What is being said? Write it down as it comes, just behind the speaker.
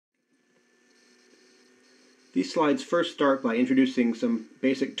These slides first start by introducing some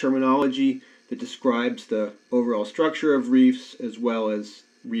basic terminology that describes the overall structure of reefs as well as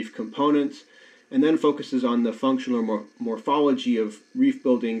reef components, and then focuses on the functional morphology of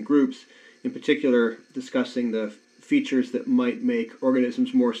reef-building groups, in particular discussing the features that might make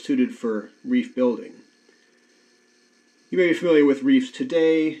organisms more suited for reef building. You may be familiar with reefs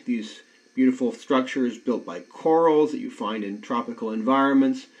today, these beautiful structures built by corals that you find in tropical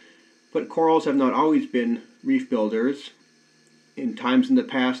environments, but corals have not always been reef builders. In times in the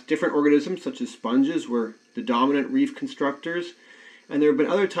past, different organisms such as sponges were the dominant reef constructors, and there have been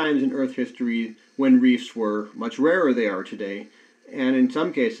other times in Earth history when reefs were much rarer than they are today, and in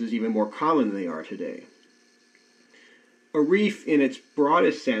some cases even more common than they are today. A reef in its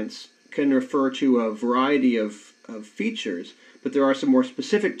broadest sense can refer to a variety of features, but there are some more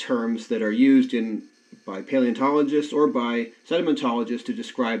specific terms that are used by paleontologists or by sedimentologists to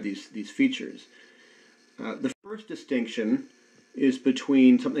describe these features. The first distinction is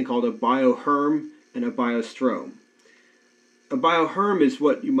between something called a bioherm and a biostrome. A bioherm is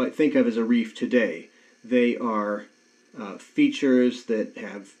what you might think of as a reef today. They are features that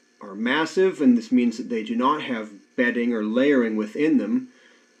are massive, and this means that they do not have bedding or layering within them.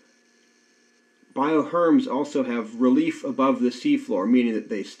 Bioherms also have relief above the seafloor, meaning that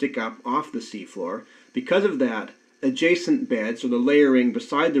they stick up off the seafloor. Because of that, adjacent beds, or the layering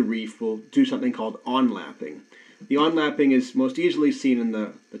beside the reef, will do something called onlapping. The onlapping is most easily seen in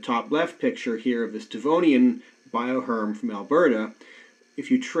the top left picture here of this Devonian bioherm from Alberta.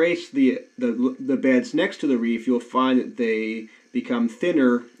 If you trace the beds next to the reef, you'll find that they become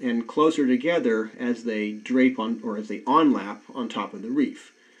thinner and closer together as they drape on, or as they onlap on top of the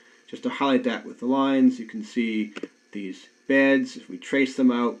reef. Just to highlight that with the lines, you can see these beds. If we trace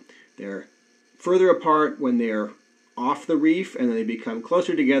them out, they're further apart when they're off the reef, and then they become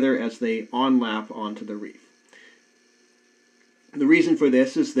closer together as they onlap onto the reef. The reason for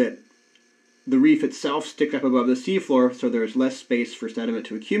this is that the reef itself sticks up above the seafloor, so there's less space for sediment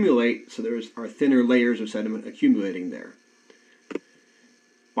to accumulate, so there are thinner layers of sediment accumulating there.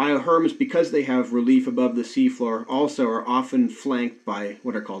 Bioherms, because they have relief above the seafloor, also are often flanked by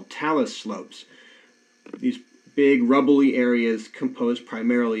what are called talus slopes. These big rubbly areas composed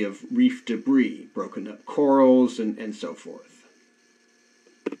primarily of reef debris, broken up corals, and so forth.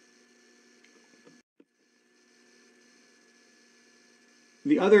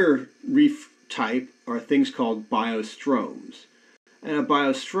 The other reef type are things called biostromes. And a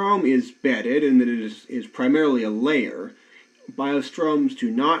biostrome is bedded in that it is primarily a layer. Biostromes do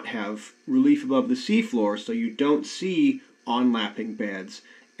not have relief above the seafloor, so you don't see onlapping beds,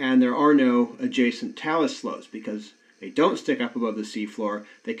 and there are no adjacent talus slopes because they don't stick up above the seafloor.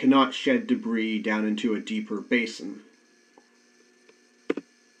 They cannot shed debris down into a deeper basin.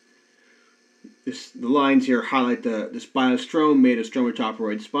 The lines here highlight this biostrome made of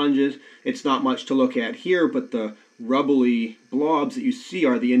stromatoporoid sponges. It's not much to look at here, but the rubbly blobs that you see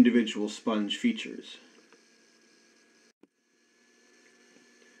are the individual sponge features.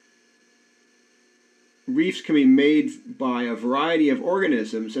 Reefs can be made by a variety of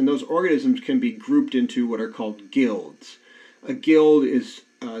organisms, and those organisms can be grouped into what are called guilds. A guild is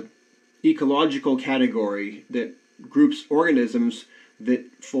an ecological category that groups organisms that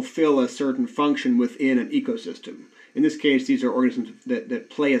fulfill a certain function within an ecosystem. In this case, these are organisms that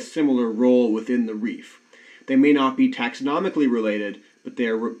play a similar role within the reef. They may not be taxonomically related, but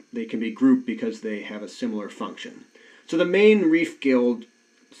they can be grouped because they have a similar function. So the main reef guild,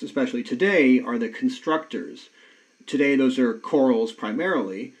 especially today, are the constructors. Today those are corals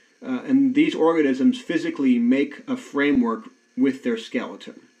primarily, and these organisms physically make a framework with their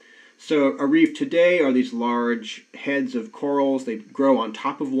skeleton. So a reef today are these large heads of corals. They grow on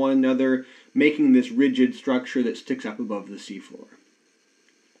top of one another, making this rigid structure that sticks up above the seafloor.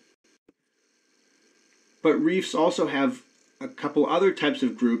 But reefs also have a couple other types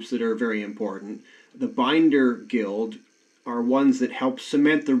of groups that are very important. The binder guild are ones that help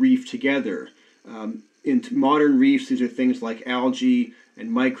cement the reef together. In modern reefs, these are things like algae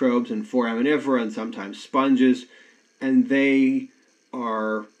and microbes and foraminifera and sometimes sponges, and they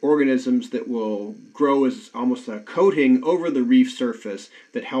are organisms that will grow as almost a coating over the reef surface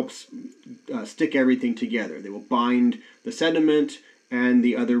that helps stick everything together. They will bind the sediment and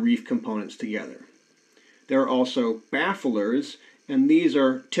the other reef components together. There are also bafflers, and these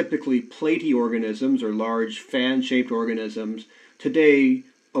are typically platy organisms or large fan-shaped organisms. Today,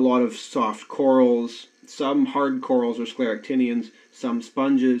 a lot of soft corals, some hard corals or scleractinians, some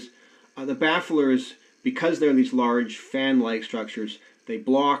sponges. The bafflers, because they're these large fan-like structures, they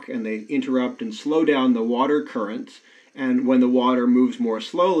block and they interrupt and slow down the water currents, and when the water moves more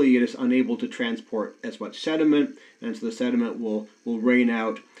slowly, it is unable to transport as much sediment, and so the sediment will rain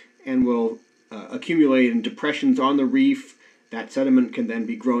out and will accumulate in depressions on the reef. That sediment can then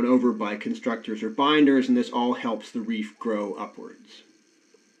be grown over by constructors or binders, and this all helps the reef grow upwards.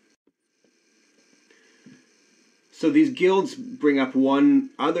 So these gills bring up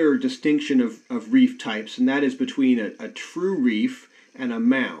one other distinction of reef types, and that is between a true reef and a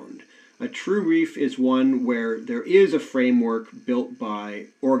mound. A true reef is one where there is a framework built by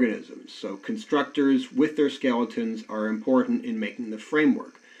organisms. So constructors with their skeletons are important in making the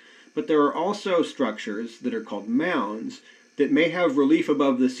framework. But there are also structures that are called mounds that may have relief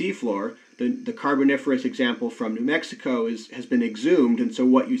above the seafloor. The Carboniferous example from New Mexico has been exhumed, and so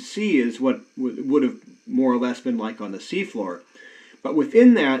what you see is what would have more or less been like on the seafloor. But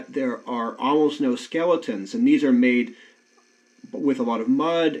within that, there are almost no skeletons, and these are made with a lot of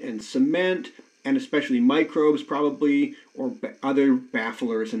mud and cement, and especially microbes probably, or other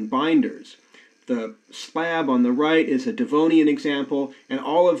bafflers and binders. The slab on the right is a Devonian example, and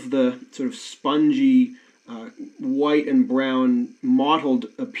all of the sort of spongy white and brown mottled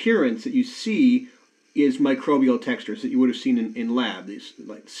appearance that you see is microbial textures that you would have seen in lab, these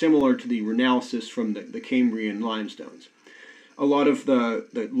similar to the Renalcis from the Cambrian limestones. A lot of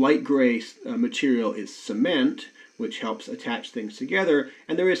the light gray material is cement, which helps attach things together,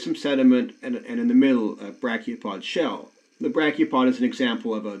 and there is some sediment, and in the middle, a brachiopod shell. The brachiopod is an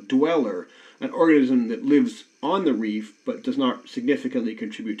example of a dweller, an organism that lives on the reef but does not significantly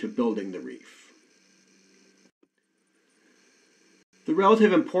contribute to building the reef. The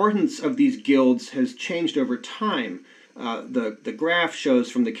relative importance of these gills has changed over time. The graph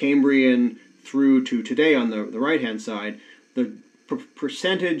shows from the Cambrian through to today on the right-hand side, the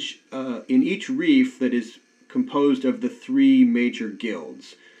percentage in each reef that is composed of the three major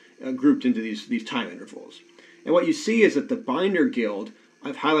gills, grouped into these time intervals. And what you see is that the binder gild,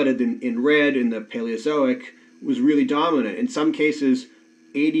 I've highlighted in red in the Paleozoic, was really dominant. In some cases,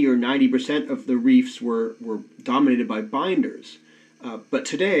 80 or 90% of the reefs were dominated by binders. But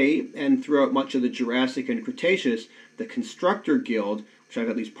today, and throughout much of the Jurassic and Cretaceous, the constructor gild, which I've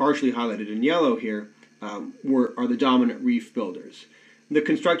at least partially highlighted in yellow here, are the dominant reef builders. The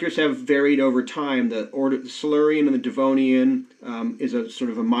constructors have varied over time. The Silurian and the Devonian is a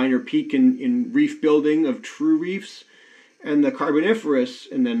sort of a minor peak in reef building of true reefs, and the Carboniferous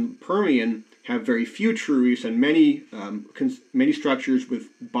and then Permian have very few true reefs and many structures with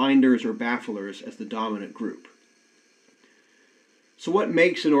binders or bafflers as the dominant group. So what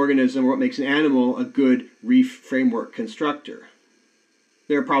makes an organism or what makes an animal a good reef framework constructor?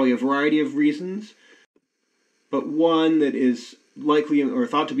 There are probably a variety of reasons, but one that is likely or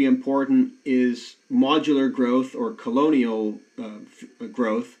thought to be important is modular growth or colonial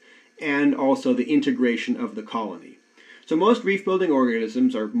growth, and also the integration of the colony. So most reef-building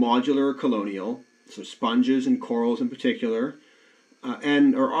organisms are modular or colonial, so sponges and corals in particular,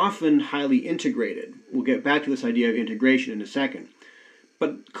 and are often highly integrated. We'll get back to this idea of integration in a second.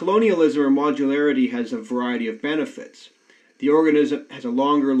 But colonialism or modularity has a variety of benefits. The organism has a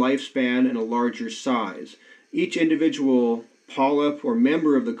longer lifespan and a larger size. Each individual polyp or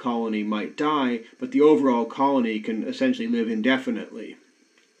member of the colony might die, but the overall colony can essentially live indefinitely.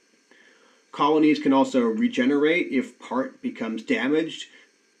 Colonies can also regenerate if part becomes damaged,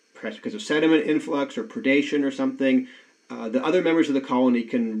 perhaps because of sediment influx or predation or something. The other members of the colony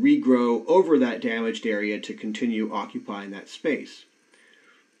can regrow over that damaged area to continue occupying that space.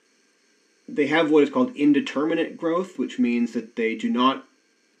 They have what is called indeterminate growth, which means that they do not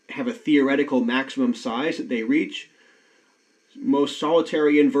have a theoretical maximum size that they reach. Most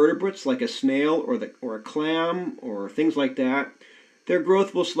solitary invertebrates, like a snail or a clam or things like that, their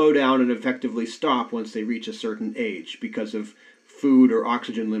growth will slow down and effectively stop once they reach a certain age because of food or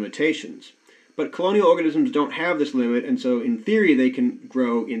oxygen limitations. But colonial organisms don't have this limit, and so in theory they can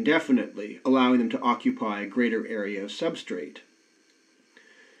grow indefinitely, allowing them to occupy a greater area of substrate.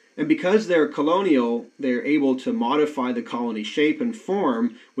 And because they're colonial, they're able to modify the colony shape and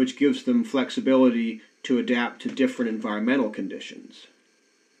form, which gives them flexibility to adapt to different environmental conditions.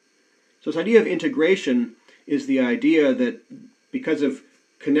 So this idea of integration is the idea that because of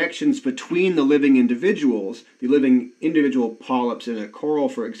connections between the living individuals, the living individual polyps in a coral,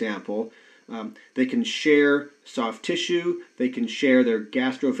 for example, they can share soft tissue, they can share their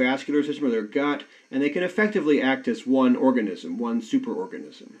gastrovascular system or their gut, and they can effectively act as one organism, one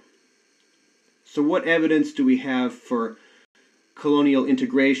superorganism. So what evidence do we have for colonial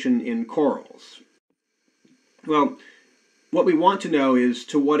integration in corals? Well, what we want to know is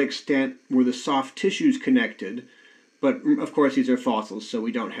to what extent were the soft tissues connected, but of course these are fossils, so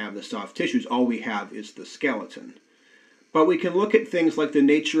we don't have the soft tissues. All we have is the skeleton. But we can look at things like the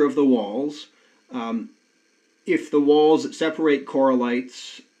nature of the walls. If the walls that separate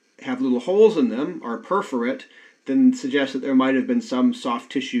corallites have little holes in them, are perforate, then suggests that there might have been some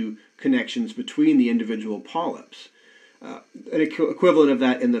soft tissue connections between the individual polyps. An equivalent of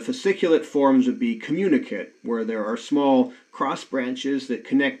that in the fasciculate forms would be communicate, where there are small cross branches that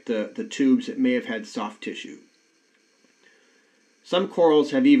connect the tubes that may have had soft tissue. Some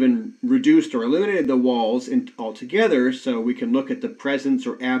corals have even reduced or eliminated the walls altogether, so we can look at the presence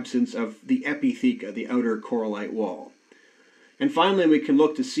or absence of the epitheca, the outer corallite wall. And finally, we can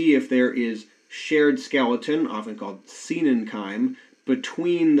look to see if there is shared skeleton, often called senenchyme,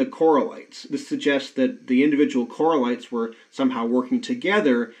 between the corallites. This suggests that the individual corallites were somehow working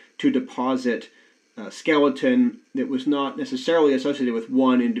together to deposit skeleton that was not necessarily associated with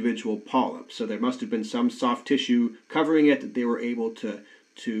one individual polyp. So there must have been some soft tissue covering it that they were able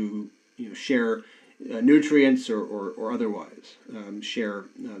to share nutrients or otherwise share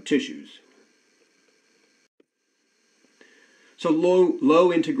tissues. So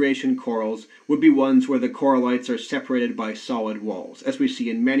low integration corals would be ones where the corallites are separated by solid walls, as we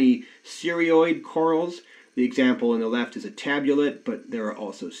see in many cereoid corals. The example on the left is a tabulate, but there are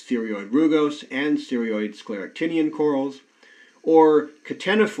also cereoid rugose and cereoid scleractinian corals, or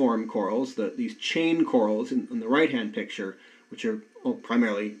cateniform corals, these chain corals in the right-hand picture, which are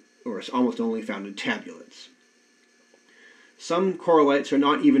primarily or almost only found in tabulates. Some corallites are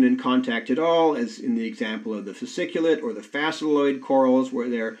not even in contact at all, as in the example of the fasciculate or the fasciculoid corals, where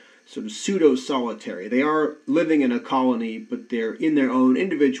they're sort of pseudo-solitary. They are living in a colony, but they're in their own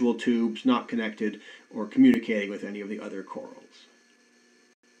individual tubes, not connected or communicating with any of the other corals.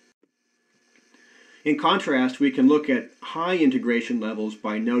 In contrast, we can look at high integration levels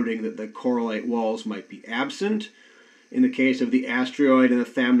by noting that the corallite walls might be absent. In the case of the asteroid and the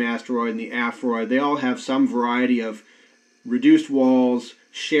thamnasteroid and the aphroid, they all have some variety of reduced walls,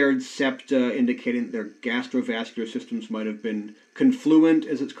 shared septa, indicating that their gastrovascular systems might have been confluent,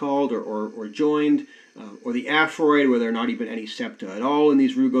 as it's called, or joined, or the aphroid, where there are not even any septa at all in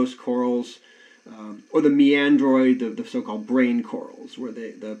these rugose corals, or the meandroid, the so-called brain corals, where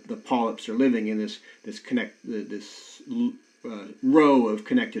the polyps are living in this row of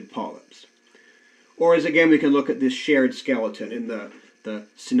connected polyps. Or as again, we can look at this shared skeleton in the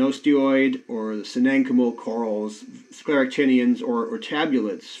cenosteoid or the senenchymal corals, scleractinians, or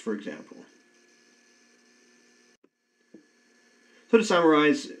tabulates, for example. So to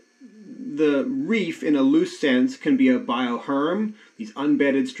summarize, the reef in a loose sense can be a bioherm, these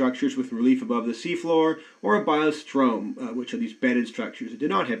unbedded structures with relief above the seafloor, or a biostrome, which are these bedded structures that do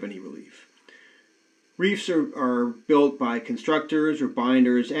not have any relief. Reefs are built by constructors or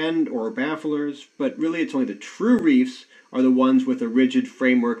binders and or bafflers, but really it's only the true reefs are the ones with a rigid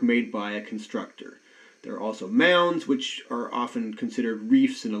framework made by a constructor. There are also mounds, which are often considered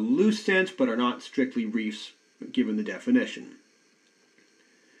reefs in a loose sense, but are not strictly reefs given the definition.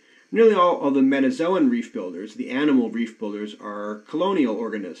 Nearly all of the metazoan reef builders, the animal reef builders, are colonial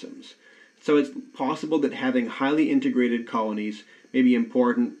organisms. So it's possible that having highly integrated colonies may be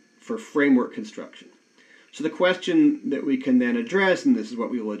important for framework construction. So the question that we can then address, and this is what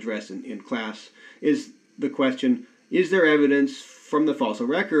we will address in class, is the question, is there evidence from the fossil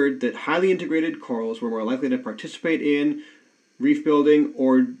record that highly integrated corals were more likely to participate in reef building,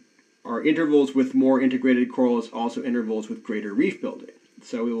 or are intervals with more integrated corals also intervals with greater reef building?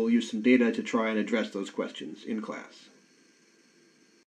 So we will use some data to try and address those questions in class.